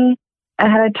prepare me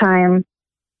ahead of time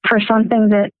for something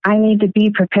that I need to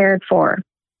be prepared for.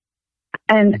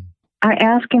 And I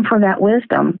ask Him for that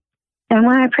wisdom. And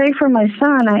when I pray for my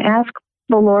son, I ask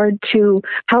the Lord to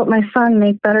help my son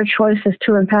make better choices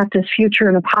to impact his future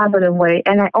in a positive way.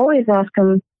 And I always ask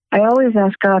God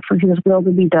for His will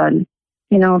to be done,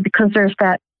 you know, because there's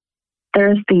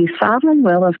the sovereign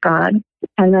will of God,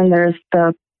 and then there's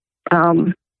the,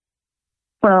 I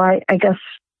guess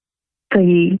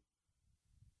the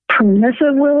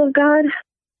permissive will of God.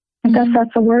 I guess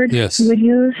that's a word Yes. you would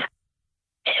use.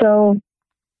 So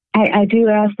I do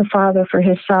ask the Father for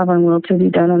His sovereign will to be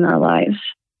done in our lives.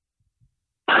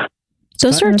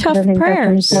 Those are tough I think that's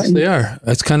prayers. Yes, they are.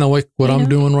 That's kind of like what You I'm know?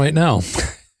 doing right now.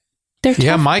 They're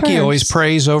Yeah, tough Mikey prayers. always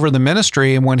prays over the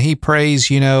ministry, and when he prays,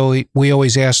 you know, we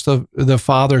always ask the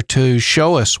Father to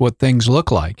show us what things look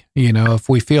like. You know, if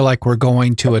we feel like we're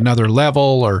going to another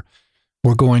level or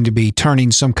we're going to be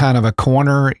turning some kind of a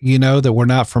corner, you know, that we're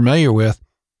not familiar with,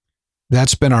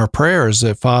 that's been our prayers,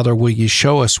 that Father, will you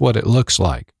show us what it looks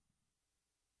like?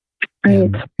 Right.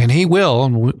 And He will,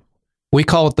 and we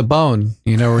call it the bone,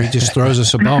 you know, where He just throws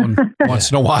us a bone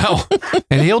once in a while,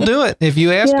 and He'll do it. If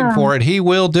you ask Him Yeah. for it, He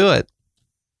will do it.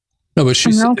 No, but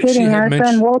she No she kidding. had I've been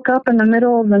mentioned. woke up in the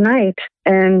middle of the night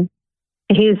and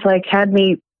He's like had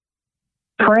me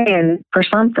praying for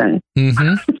something.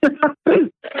 Mm-hmm.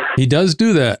 He does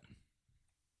do that.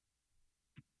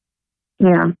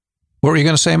 Yeah. What were you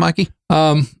going to say, Mikey?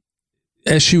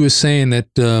 As she was saying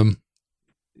that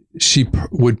she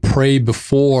would pray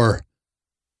before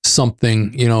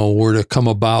something, you know, were to come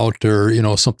about, or, you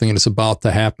know, something that's about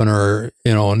to happen, or,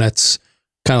 you know, and that's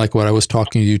kind of like what I was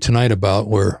talking to you tonight about,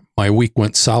 where my week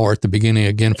went sour at the beginning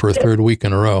again for a third week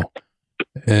in a row.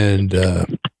 And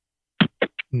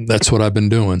that's what I've been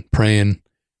doing, praying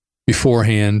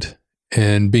beforehand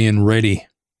and being ready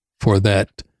for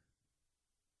that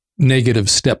negative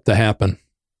step to happen.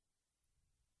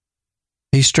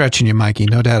 He's stretching you, Mikey,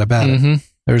 no doubt about it.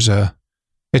 Mm-hmm.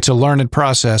 It's a learned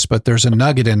process, but there's a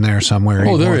nugget in there somewhere.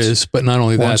 Oh, He there wants- is, but not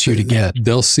only wants that, you to get.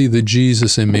 they'll see the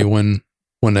Jesus in me when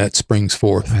that springs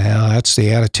forth. Well, that's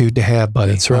the attitude to have,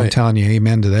 buddy. That's right. I'm telling you,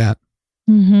 amen to that.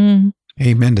 Mm-hmm.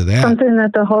 Amen to that. Something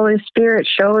that the Holy Spirit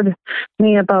showed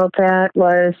me about that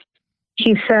was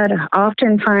He said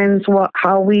oftentimes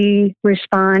how we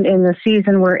respond in the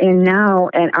season we're in now,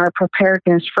 and our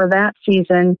preparedness for that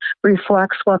season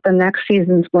reflects what the next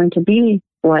season is going to be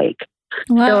like.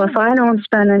 Wow. So if I don't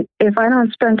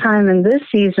spend time in this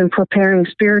season preparing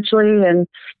spiritually and,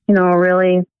 you know,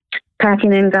 really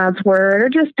packing in God's word or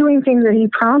just doing things that He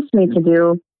prompts me to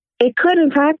do, it could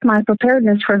impact my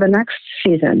preparedness for the next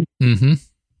season. Mm-hmm.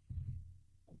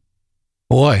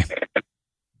 Boy,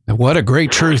 what a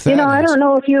great truth that You know, I is. don't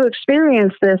know if you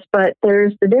experience this, but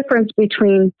there's the difference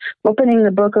between opening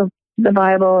the book of the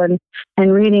Bible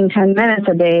and reading 10 minutes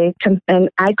a day. And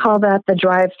I call that the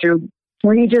drive-through,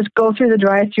 where you just go through the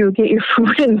drive-through, get your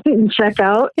food and check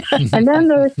out. And then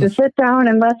there's the sit down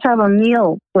and let's have a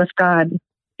meal with God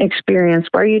experience,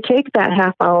 where you take that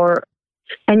half hour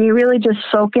and you really just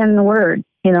soak in the word,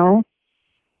 you know?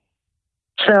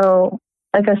 So,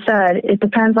 like I said, it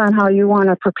depends on how you want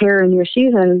to prepare in your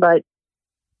season, but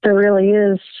there really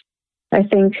is, I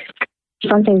think,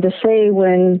 something to say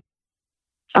when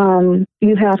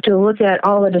you have to look at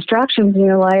all the distractions in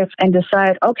your life and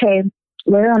decide, okay,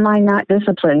 where am I not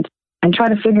disciplined? And try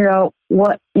to figure out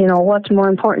what's more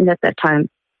important at that time.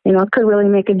 You know, it could really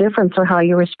make a difference on how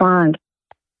you respond.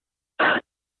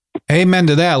 Amen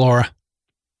to that, Laura.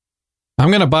 I'm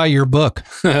going to buy your book.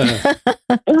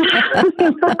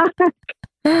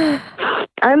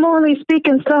 I'm only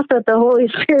speaking stuff that the Holy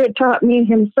Spirit taught me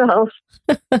Himself.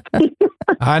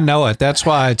 I know it. That's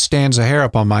why it stands a hair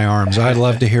up on my arms. I'd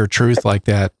love to hear truth like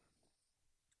that.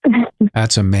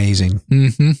 That's amazing.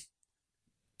 Mm-hmm.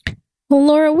 Well,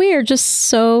 Laura, we are just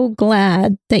so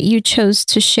glad that you chose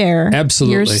to share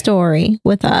your story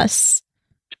with us.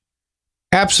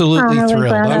 Absolutely I'm really thrilled.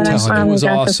 glad I'm that I telling you. finally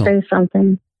got awesome. to say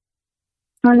something.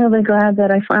 I'm really glad that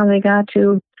I finally got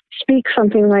to speak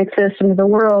something like this into the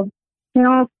world. You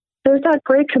know, there's that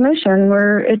Great Commission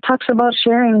where it talks about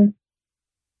sharing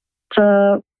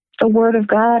the Word of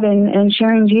God and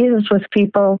sharing Jesus with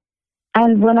people.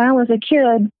 And when I was a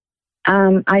kid,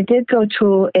 I did go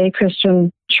to a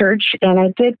Christian church, and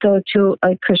I did go to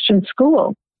a Christian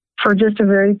school for just a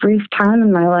very brief time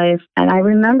in my life. And I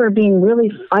remember being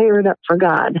really fired up for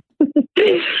God.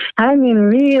 I mean,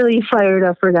 really fired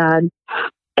up for God.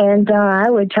 And I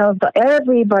would tell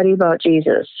everybody about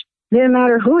Jesus. Didn't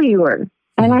matter who you were.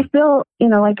 And I feel,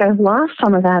 like I've lost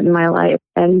some of that in my life.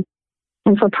 And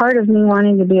so part of me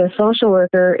wanting to be a social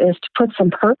worker is to put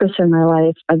some purpose in my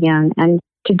life again and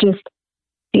to just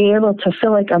be able to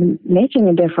feel like I'm making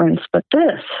a difference. But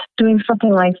doing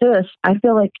something like this, I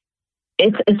feel like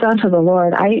it's unto the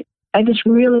Lord. I just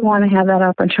really want to have that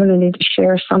opportunity to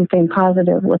share something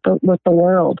positive with the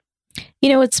world.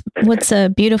 What's a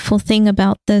beautiful thing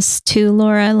about this too,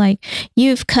 Laura, like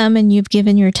you've come and you've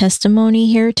given your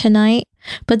testimony here tonight,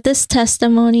 but this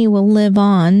testimony will live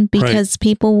on because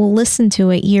people will listen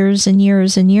to it years and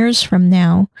years and years from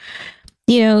now.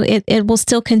 It will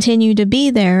still continue to be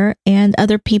there, and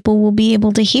other people will be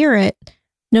able to hear it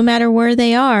no matter where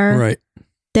they are. Right.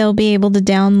 They'll be able to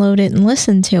download it and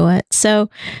listen to it. So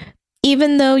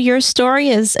even though your story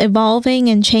is evolving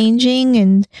and changing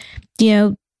and,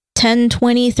 10,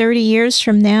 20, 30 years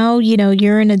from now,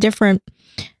 you're in a different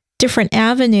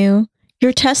avenue,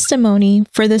 your testimony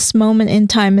for this moment in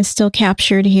time is still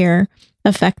captured here,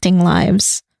 affecting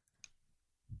lives.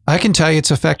 I can tell you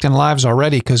it's affecting lives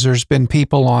already because there's been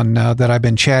people on that I've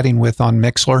been chatting with on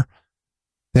Mixlr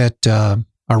that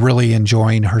are really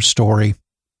enjoying her story.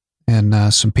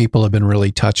 And some people have been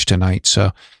really touched tonight.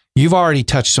 So you've already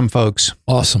touched some folks.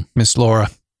 Awesome. Miss Laura.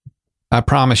 I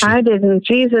promise you. I didn't.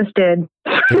 Jesus did.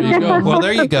 There you go. Well,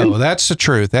 there you go. That's the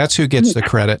truth. That's who gets the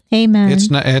credit. Amen. It's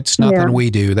nothing we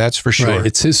do. That's for sure. Right.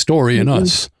 It's his story and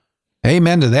us.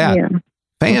 Amen to that. Yeah.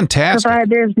 Fantastic.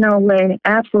 There's no way,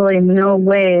 absolutely no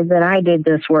way that I did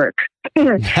this work.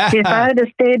 If I had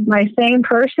stayed my same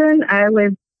person, I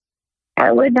would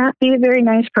not be a very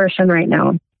nice person right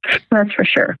now. That's for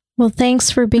sure. Well, thanks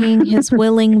for being his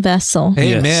willing vessel.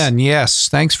 Amen. Yes.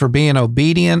 Thanks for being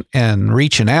obedient and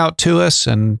reaching out to us.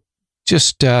 And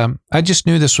I just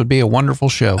knew this would be a wonderful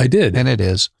show. I did. And it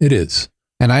is. It is.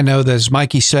 And I know that, as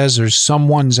Mikey says, there's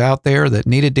someone's out there that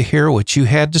needed to hear what you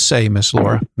had to say, Miss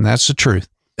Laura. And that's the truth.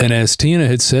 And as Tina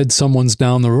had said, someone's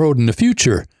down the road in the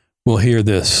future will hear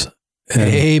this.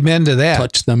 Amen to that.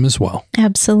 Touch them as well.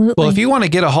 Absolutely. Well, if you want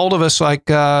to get a hold of us like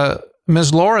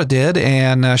Ms. Laura did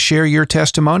and share your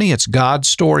testimony, it's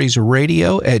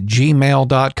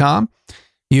godstoriesradio@gmail.com.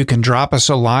 You can drop us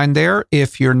a line there.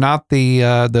 If you're not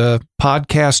the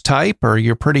podcast type or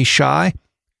you're pretty shy,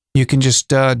 you can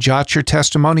just jot your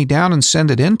testimony down and send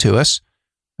it in to us.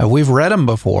 We've read them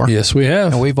before. Yes, we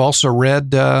have. And we've also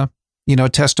read,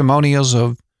 testimonials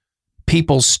of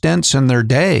people's stints in their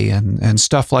day and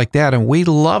stuff like that. And we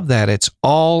love that. It's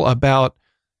all about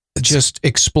just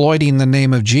exploiting the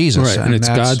name of Jesus. Right, and it's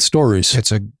God stories.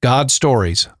 It's a God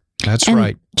stories. That's and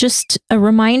right. Just a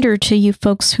reminder to you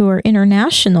folks who are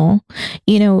international,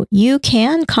 you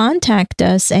can contact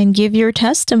us and give your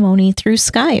testimony through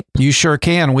Skype. You sure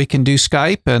can. We can do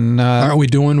Skype. And aren't we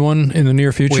doing one in the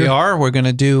near future? We are. We're going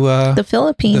to do the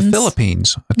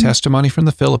Philippines. A testimony from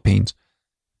the Philippines.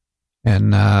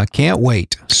 And can't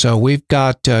wait. So we've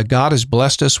got, God has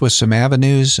blessed us with some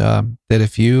avenues that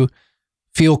if you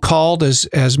feel called,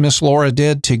 as Miss Laura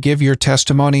did, to give your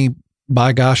testimony,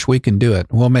 by gosh, we can do it.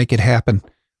 We'll make it happen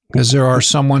because there are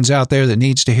someones out there that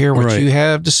needs to hear what you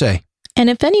have to say. And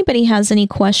if anybody has any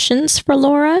questions for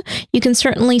Laura, you can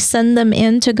certainly send them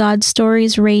in to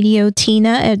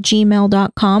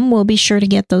godstoriesradiotina@gmail.com. We'll be sure to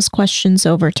get those questions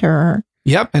over to her.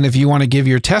 Yep. And if you want to give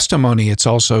your testimony, it's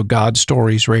also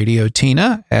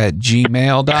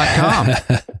godstoriesradiotina@gmail.com.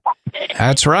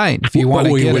 That's right. If you want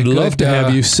to we get would love to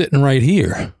have you sitting right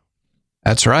here.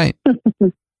 That's right.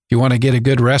 If you want to get a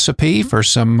good recipe for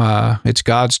some, it's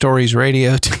God Stories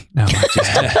Radio. No,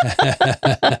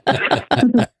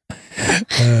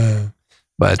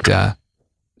 but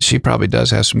she probably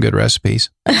does have some good recipes.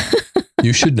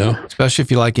 You should know. Especially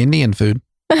if you like Indian food.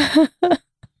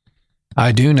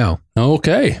 I do know.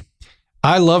 Okay.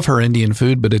 I love her Indian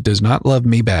food, but it does not love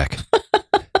me back.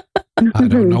 I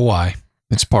don't know why.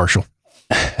 It's partial.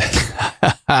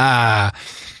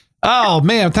 Oh,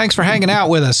 man. Thanks for hanging out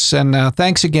with us. And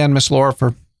thanks again, Miss Laura,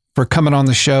 for for coming on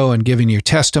the show and giving your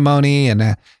testimony.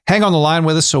 And hang on the line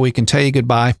with us so we can tell you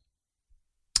goodbye.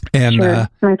 And Sure.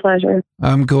 My pleasure.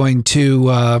 I'm going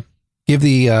to give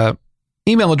the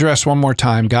email address one more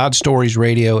time,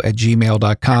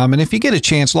 godstoriesradio@gmail.com. And if you get a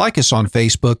chance, like us on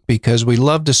Facebook, because we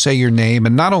love to say your name.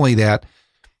 And not only that,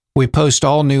 we post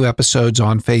all new episodes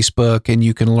on Facebook, and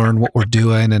you can learn what we're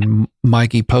doing. And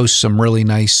Mikey posts some really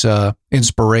nice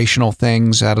inspirational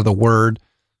things out of the Word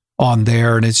on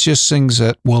there. And it's just things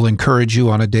that will encourage you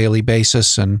on a daily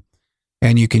basis. And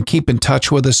you can keep in touch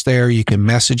with us there. You can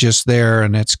message us there.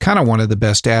 And it's kind of one of the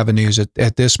best avenues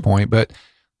at this point. But,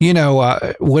 you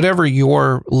know, whatever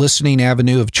your listening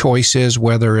avenue of choice is,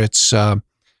 whether it's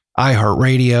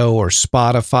iHeartRadio or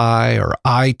Spotify or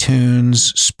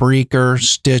iTunes, Spreaker,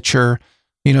 Stitcher,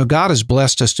 you know, God has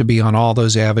blessed us to be on all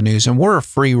those avenues, and we're a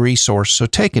free resource. So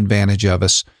take advantage of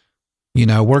us. You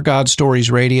know, we're God Stories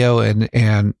Radio, and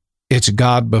it's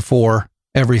God before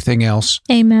everything else.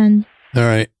 Amen. All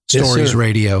right. Stories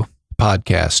Radio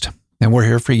podcast. And we're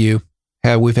here for you.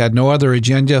 We've had no other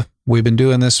agenda. We've been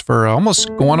doing this for almost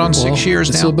going on 6 years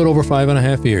now. It's a little bit over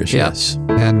 5.5 years. Yeah. Yes.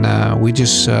 And we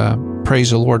just praise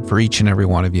the Lord for each and every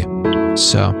one of you.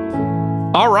 So,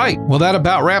 all right. Well, that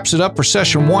about wraps it up for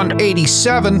session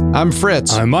 187. I'm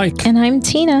Fritz. I'm Mike. And I'm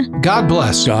Tina. God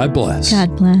bless. God bless.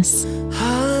 God bless.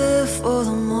 I live for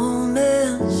the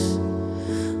moments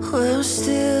where I'm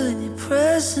still in your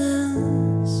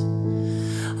presence.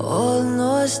 All the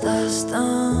noise dies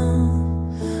down.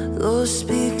 Lord,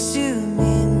 speak to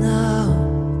me now.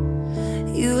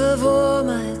 You have all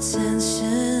my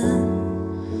attention.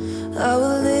 I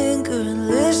will linger and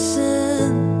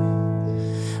listen.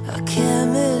 I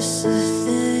can't miss a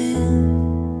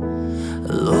thing.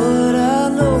 Lord, I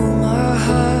know my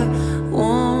heart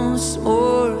wants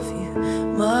more of you.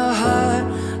 My heart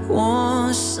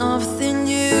wants something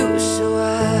new, so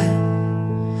I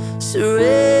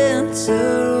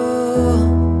surrender all.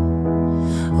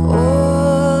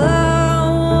 All I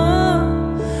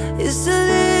want is to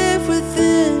live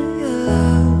within your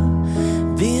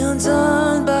love, be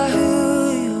undone by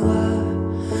who you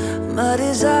are. My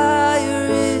desire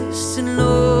is to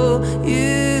know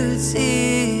you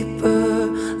deeper.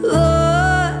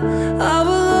 Lord, I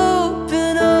will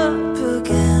open up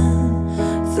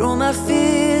again, throw my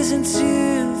fears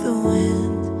into the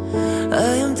wind.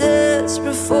 I am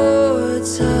desperate for a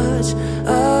touch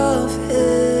of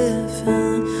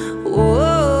heaven.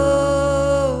 Whoa,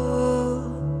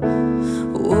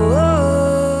 whoa,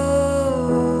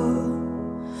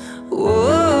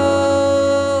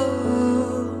 whoa,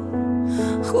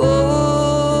 whoa.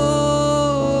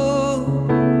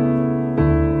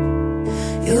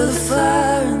 You're the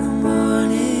fire in the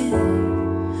morning,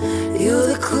 you're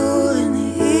the cool in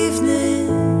the evening,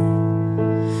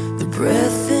 the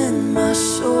breath in my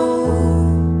soul,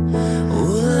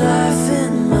 oh, the life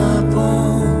in my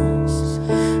bones.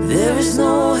 There is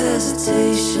no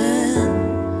hesitation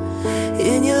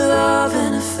in your love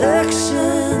and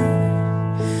affection.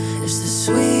 It's the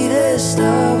sweetest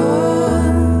of all.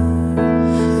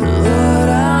 Lord,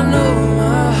 I know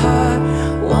my heart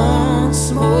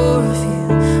wants more of you.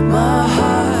 My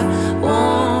heart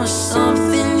wants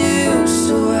something new,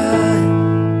 so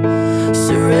I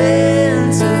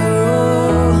surrender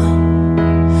all.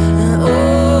 And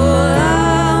all I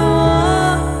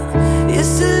want is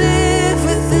to live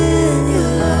within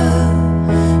your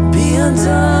love, be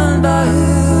undone by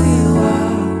who you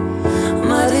are.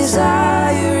 My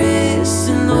desire is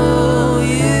to know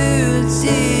you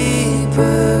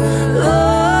deeper.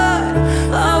 Lord,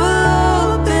 I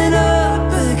will open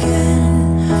up again,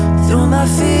 throw my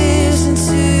fears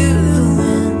into the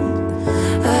wind.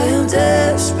 I am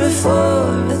desperate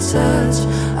for a touch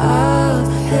of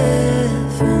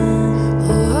heaven. Oh,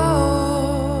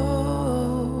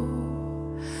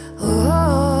 oh,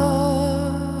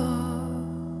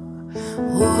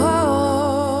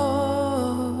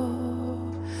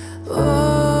 oh, oh,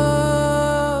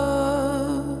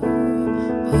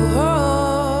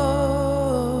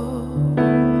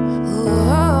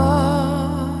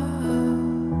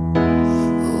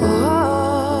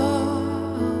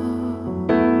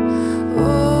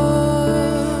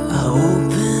 I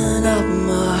open up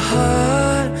my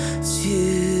heart to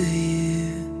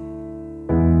you.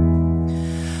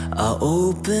 I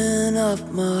open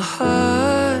up my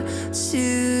heart to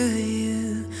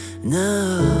you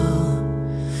now.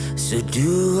 So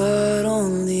do what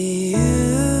only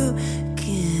you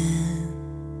can.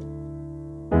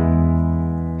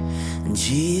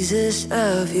 Jesus,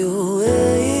 have your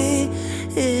way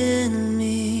in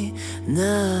me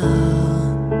now.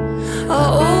 I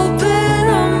open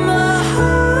up my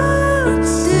heart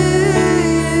to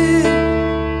you.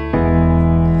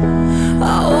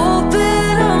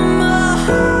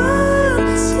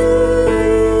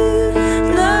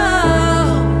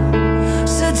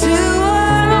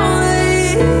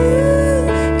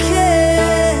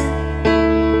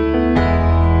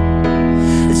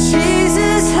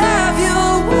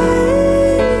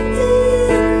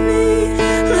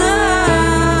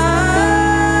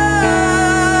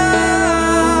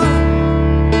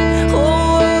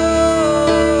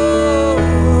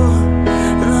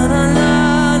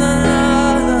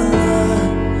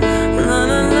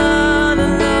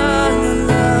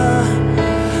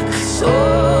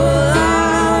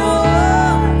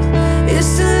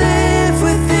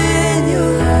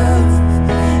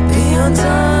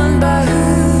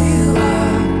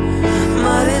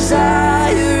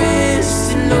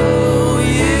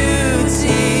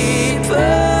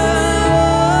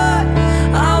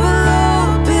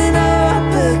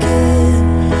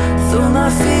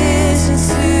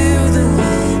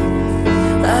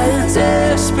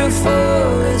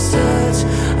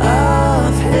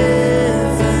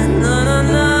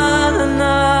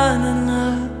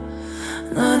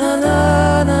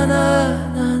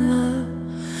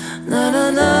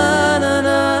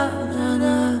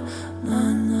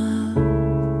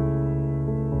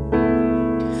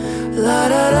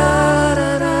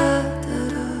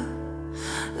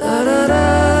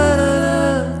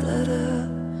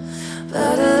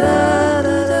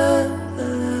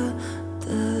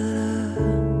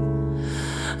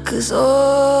 Cause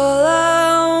all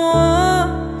I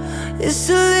want is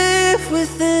to live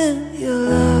within your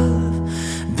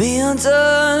love, be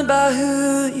undone by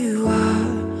who you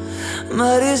are.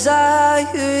 My desire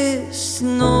is to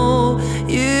know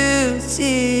you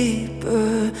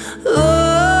deeper.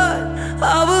 Lord,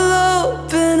 I will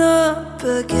open up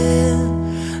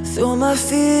again, throw my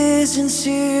fears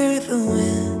into the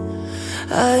wind.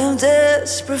 I am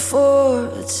desperate for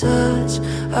a touch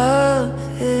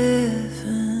of His.